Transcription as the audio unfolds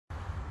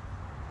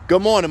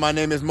Good morning, my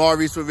name is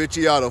Maurice with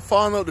Richie Auto.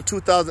 Following up the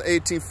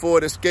 2018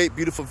 Ford Escape,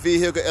 beautiful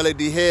vehicle,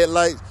 LED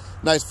headlights,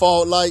 nice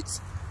fog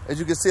lights. As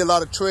you can see, a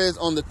lot of treads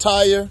on the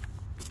tire.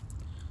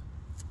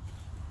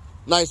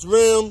 Nice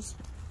rims.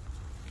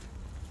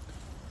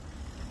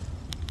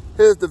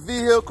 Here's the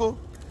vehicle,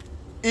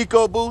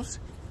 EcoBoost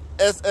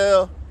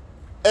SEL.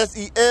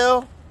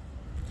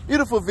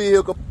 Beautiful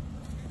vehicle.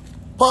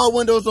 Power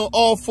windows on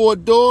all four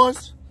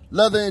doors.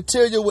 Leather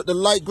interior with the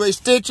light gray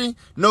stitching.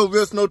 No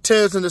rips, no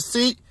tears in the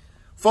seat.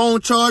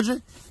 Phone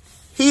charger.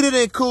 Heated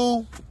and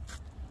cool.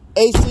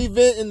 AC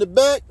vent in the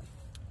back.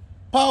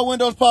 Power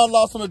windows, power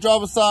locks on the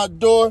driver's side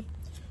door.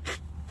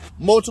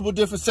 Multiple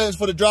different settings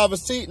for the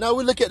driver's seat. Now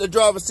we look at the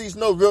driver's seats.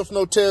 No rips,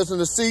 no tears in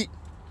the seat.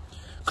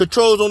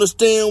 Controls on the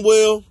steering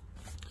wheel.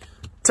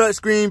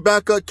 Touchscreen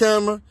backup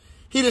camera.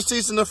 Heated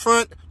seats in the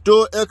front.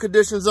 Door air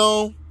conditioning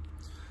zone.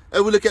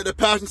 And we look at the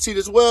passenger seat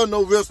as well.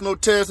 No rips, no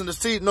tears in the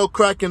seat. No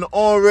crack in the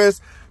armrest.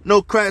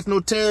 No cracks, no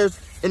tears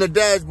in the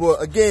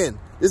dashboard. Again,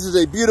 this is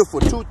a beautiful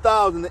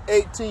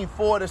 2018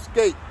 Ford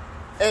Escape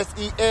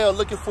SEL.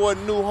 Looking for a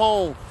new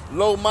home.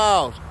 Low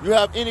miles. You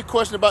have any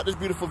question about this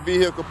beautiful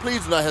vehicle,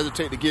 please do not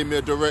hesitate to give me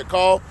a direct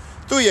call.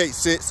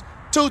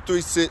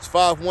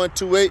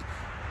 386-236-5128.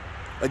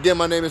 Again,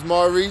 my name is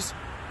Maurice,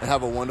 and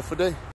have a wonderful day.